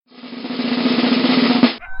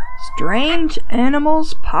Strange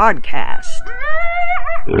Animals Podcast.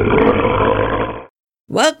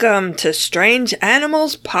 Welcome to Strange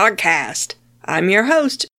Animals Podcast. I'm your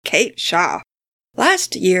host, Kate Shaw.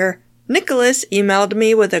 Last year, Nicholas emailed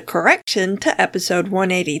me with a correction to episode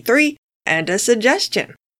 183 and a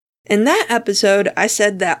suggestion. In that episode, I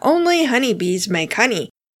said that only honeybees make honey,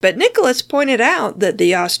 but Nicholas pointed out that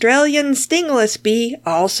the Australian stingless bee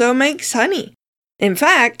also makes honey. In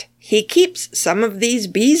fact, he keeps some of these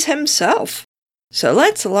bees himself. So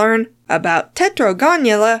let's learn about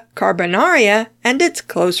Tetragonula carbonaria and its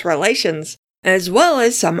close relations, as well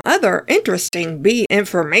as some other interesting bee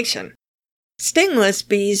information. Stingless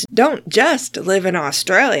bees don't just live in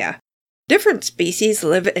Australia. Different species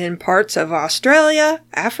live in parts of Australia,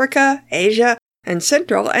 Africa, Asia, and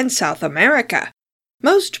Central and South America.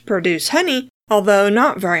 Most produce honey, although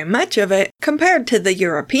not very much of it compared to the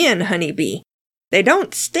European honeybee. They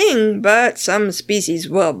don't sting, but some species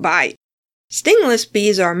will bite. Stingless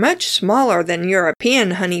bees are much smaller than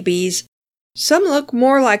European honeybees. Some look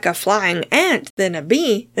more like a flying ant than a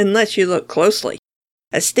bee unless you look closely.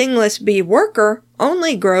 A stingless bee worker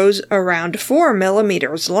only grows around 4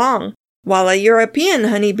 millimeters long, while a European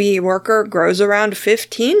honeybee worker grows around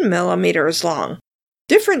 15 millimeters long.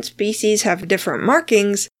 Different species have different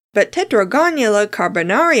markings, but Tetragonula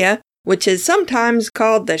carbonaria, which is sometimes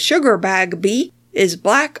called the sugar bag bee, is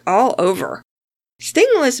black all over.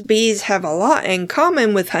 Stingless bees have a lot in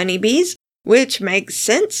common with honeybees, which makes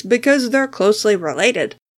sense because they're closely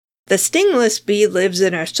related. The stingless bee lives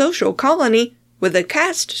in a social colony with a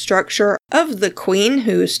caste structure of the queen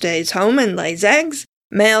who stays home and lays eggs,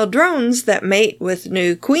 male drones that mate with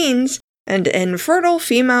new queens, and infertile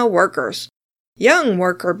female workers. Young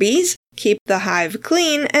worker bees keep the hive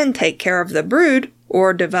clean and take care of the brood,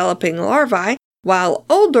 or developing larvae, while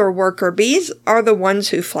older worker bees are the ones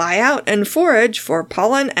who fly out and forage for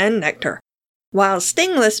pollen and nectar. While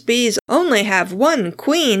stingless bees only have one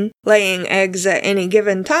queen laying eggs at any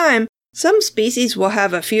given time, some species will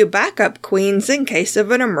have a few backup queens in case of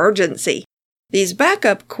an emergency. These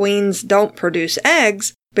backup queens don't produce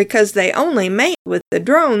eggs because they only mate with the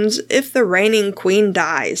drones if the reigning queen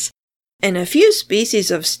dies. In a few species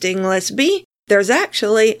of stingless bee, there's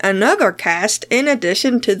actually another caste in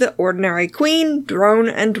addition to the ordinary queen, drone,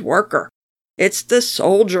 and worker. It's the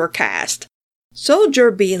soldier caste.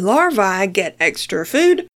 Soldier bee larvae get extra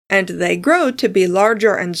food, and they grow to be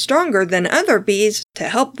larger and stronger than other bees to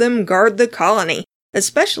help them guard the colony,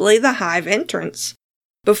 especially the hive entrance.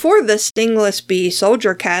 Before the stingless bee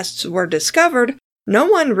soldier castes were discovered, no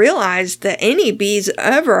one realized that any bees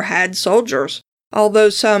ever had soldiers, although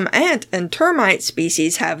some ant and termite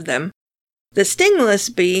species have them. The stingless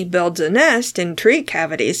bee builds a nest in tree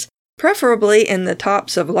cavities, preferably in the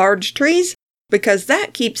tops of large trees, because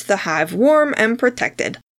that keeps the hive warm and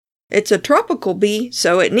protected. It's a tropical bee,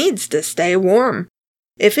 so it needs to stay warm.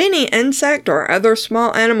 If any insect or other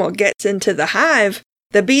small animal gets into the hive,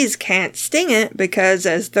 the bees can't sting it because,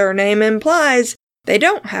 as their name implies, they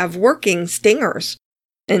don't have working stingers.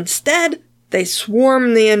 Instead, they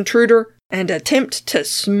swarm the intruder and attempt to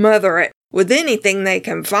smother it with anything they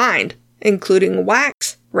can find, including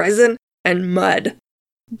wax, resin, and mud.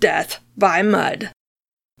 Death by mud.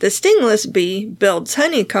 The stingless bee builds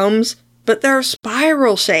honeycombs, but they're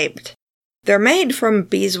spiral-shaped. They're made from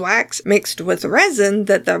beeswax mixed with resin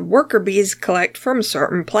that the worker bees collect from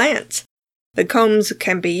certain plants. The combs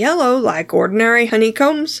can be yellow like ordinary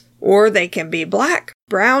honeycombs, or they can be black,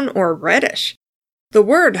 brown, or reddish. The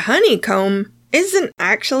word honeycomb isn't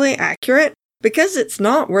actually accurate because it's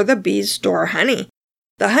not where the bees store honey.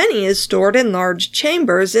 The honey is stored in large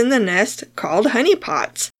chambers in the nest called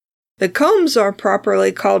honeypots. The combs are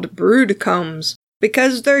properly called brood combs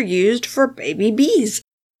because they're used for baby bees.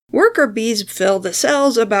 Worker bees fill the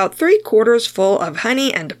cells about 3/4 full of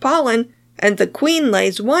honey and pollen, and the queen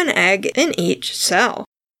lays one egg in each cell.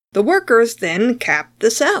 The workers then cap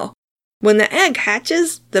the cell. When the egg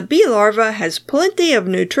hatches, the bee larva has plenty of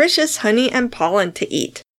nutritious honey and pollen to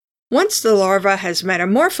eat. Once the larva has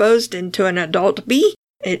metamorphosed into an adult bee,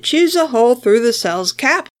 it chews a hole through the cell's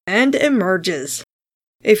cap and emerges.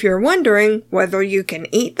 If you're wondering whether you can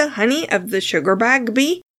eat the honey of the sugar bag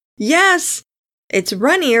bee, yes! It's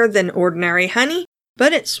runnier than ordinary honey,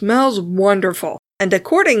 but it smells wonderful, and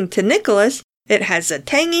according to Nicholas, it has a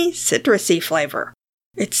tangy, citrusy flavor.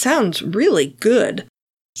 It sounds really good.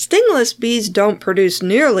 Stingless bees don't produce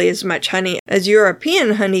nearly as much honey as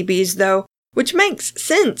European honeybees, though, which makes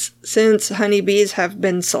sense since honeybees have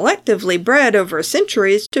been selectively bred over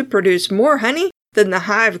centuries to produce more honey than the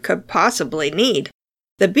hive could possibly need.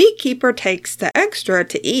 The beekeeper takes the extra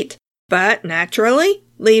to eat, but naturally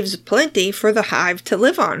leaves plenty for the hive to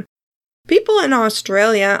live on. People in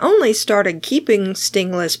Australia only started keeping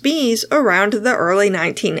stingless bees around the early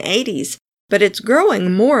 1980s, but it's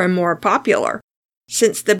growing more and more popular.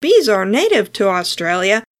 Since the bees are native to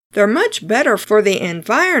Australia, they're much better for the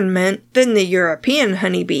environment than the European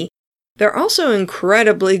honeybee. They're also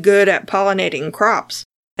incredibly good at pollinating crops,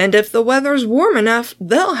 and if the weather's warm enough,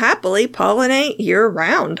 they'll happily pollinate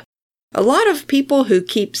year-round. A lot of people who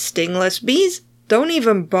keep stingless bees don't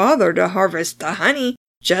even bother to harvest the honey,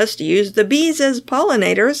 just use the bees as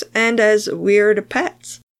pollinators and as weird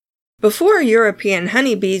pets. Before European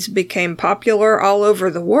honeybees became popular all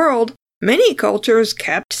over the world, many cultures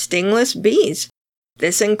kept stingless bees.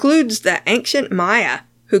 This includes the ancient Maya,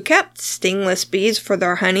 who kept stingless bees for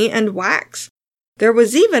their honey and wax. There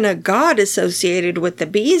was even a god associated with the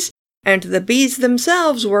bees, and the bees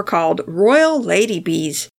themselves were called royal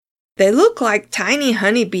ladybees. They look like tiny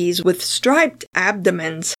honeybees with striped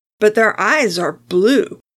abdomens, but their eyes are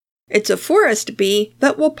blue. It's a forest bee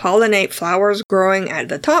that will pollinate flowers growing at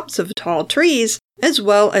the tops of tall trees, as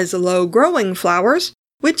well as low-growing flowers,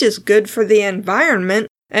 which is good for the environment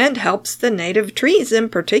and helps the native trees in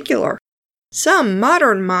particular. Some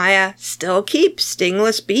modern Maya still keep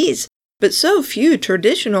stingless bees, but so few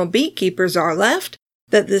traditional beekeepers are left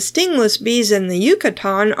that the stingless bees in the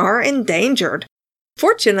Yucatan are endangered.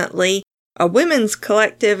 Fortunately, a women's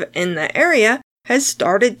collective in the area has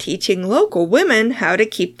started teaching local women how to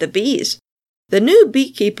keep the bees. The new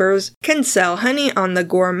beekeepers can sell honey on the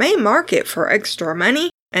gourmet market for extra money,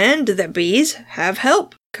 and the bees have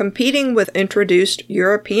help competing with introduced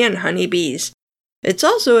European honeybees. It's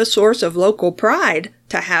also a source of local pride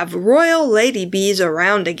to have royal ladybees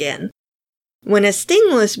around again. When a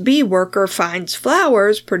stingless bee worker finds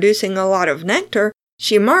flowers producing a lot of nectar,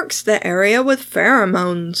 she marks the area with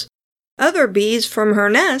pheromones. Other bees from her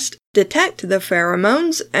nest detect the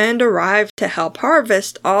pheromones and arrive to help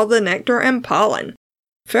harvest all the nectar and pollen.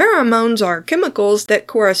 Pheromones are chemicals that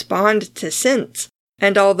correspond to scents,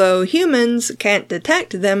 and although humans can't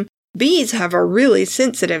detect them, bees have a really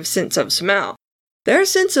sensitive sense of smell. Their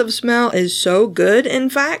sense of smell is so good, in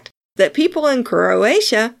fact, that people in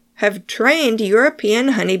Croatia have trained European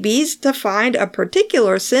honeybees to find a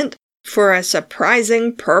particular scent for a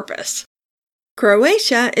surprising purpose.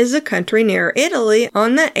 Croatia is a country near Italy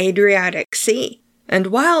on the Adriatic Sea, and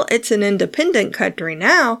while it's an independent country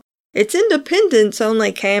now, its independence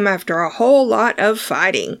only came after a whole lot of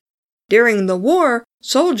fighting. During the war,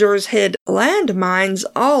 soldiers hid landmines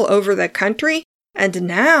all over the country, and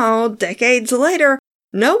now, decades later,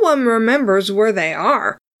 no one remembers where they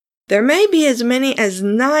are. There may be as many as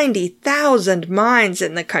 90,000 mines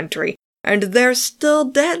in the country, and they're still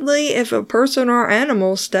deadly if a person or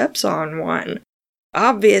animal steps on one.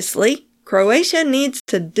 Obviously, Croatia needs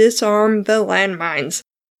to disarm the landmines,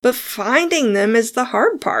 but finding them is the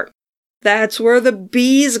hard part. That's where the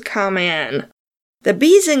bees come in. The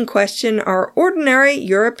bees in question are ordinary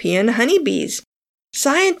European honeybees.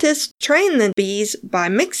 Scientists train the bees by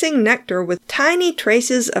mixing nectar with tiny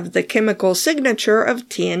traces of the chemical signature of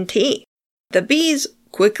TNT. The bees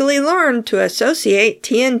quickly learn to associate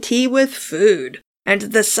TNT with food, and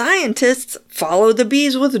the scientists follow the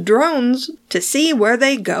bees with drones to see where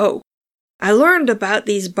they go. I learned about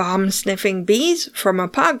these bomb-sniffing bees from a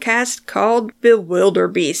podcast called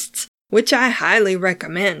Bewilderbeasts, which I highly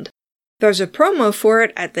recommend. There's a promo for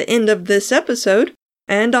it at the end of this episode,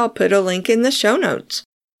 and I'll put a link in the show notes.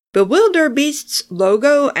 Bewilderbeasts'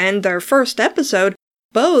 logo and their first episode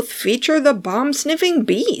both feature the bomb-sniffing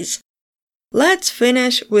bees. Let's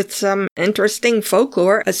finish with some interesting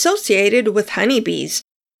folklore associated with honeybees.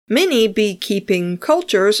 Many beekeeping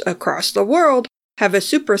cultures across the world have a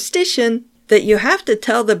superstition that you have to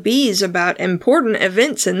tell the bees about important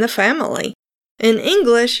events in the family. In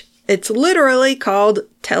English, it's literally called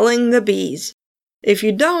telling the bees. If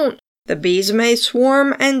you don't, the bees may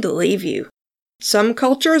swarm and leave you. Some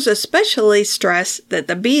cultures especially stress that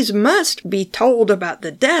the bees must be told about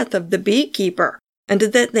the death of the beekeeper, and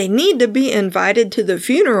that they need to be invited to the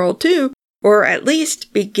funeral too, or at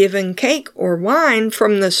least be given cake or wine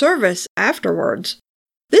from the service afterwards.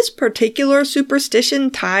 This particular superstition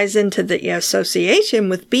ties into the association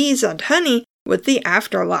with bees and honey with the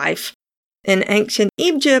afterlife. In ancient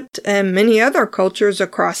Egypt and many other cultures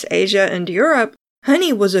across Asia and Europe,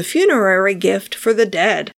 honey was a funerary gift for the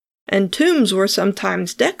dead, and tombs were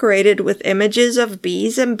sometimes decorated with images of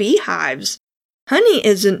bees and beehives. Honey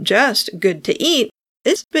isn't just good to eat,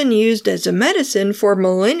 it's been used as a medicine for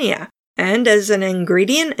millennia, and as an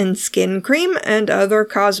ingredient in skin cream and other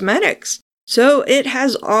cosmetics, so it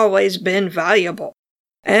has always been valuable.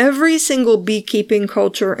 Every single beekeeping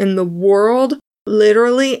culture in the world,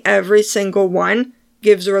 literally every single one,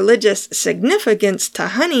 gives religious significance to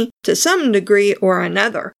honey to some degree or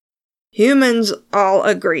another. Humans all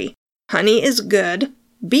agree. Honey is good,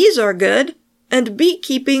 bees are good, and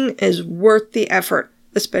beekeeping is worth the effort,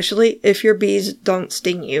 especially if your bees don't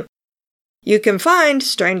sting you. You can find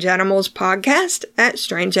Strange Animals Podcast at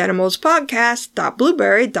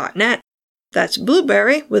strangeanimalspodcast.blueberry.net. That's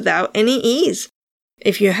blueberry without any E's.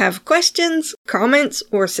 If you have questions, comments,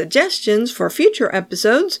 or suggestions for future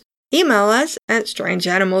episodes, email us at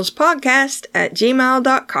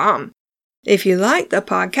strangeanimalspodcast@gmail.com. If you like the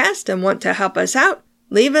podcast and want to help us out,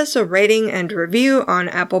 leave us a rating and review on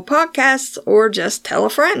Apple Podcasts or just tell a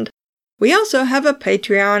friend. We also have a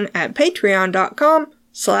Patreon at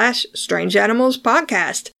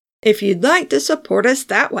patreon.com/strangeanimalspodcast if you'd like to support us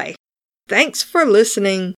that way. Thanks for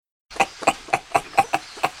listening.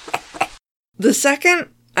 The second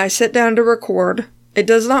I sit down to record, it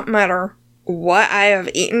does not matter what I have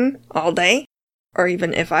eaten all day, or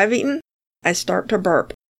even if I've eaten, I start to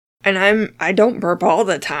burp. And I don't burp all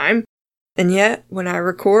the time. And yet, when I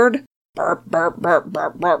record, burp, burp, burp,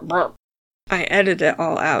 burp, burp, burp. I edit it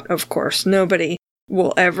all out, of course. Nobody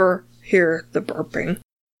will ever hear the burping.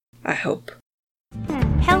 I hope.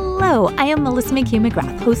 Hello, I am Melissa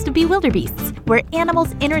McHugh-McGrath, host of Bewilderbeasts, where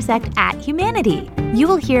animals intersect at humanity. You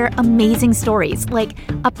will hear amazing stories, like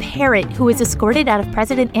a parrot who was escorted out of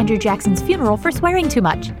President Andrew Jackson's funeral for swearing too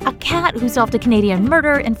much, a cat who solved a Canadian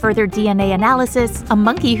murder and furthered DNA analysis, a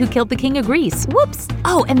monkey who killed the King of Greece. Whoops!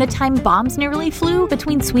 Oh, and the time bombs nearly flew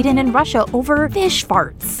between Sweden and Russia over fish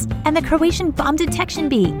farts. And the Croatian bomb detection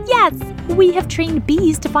bee. Yes, we have trained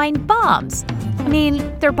bees to find bombs. I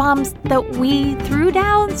mean, they're bombs that we threw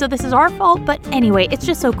down, so this is our fault. But anyway, it's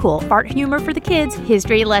just so cool. Fart humor for the kids,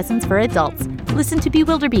 history lessons for adults. Listen to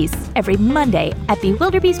Bewilderbeasts every Monday at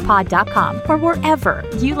bewilderbeastpod.com or wherever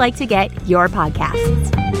you like to get your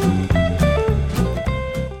podcasts.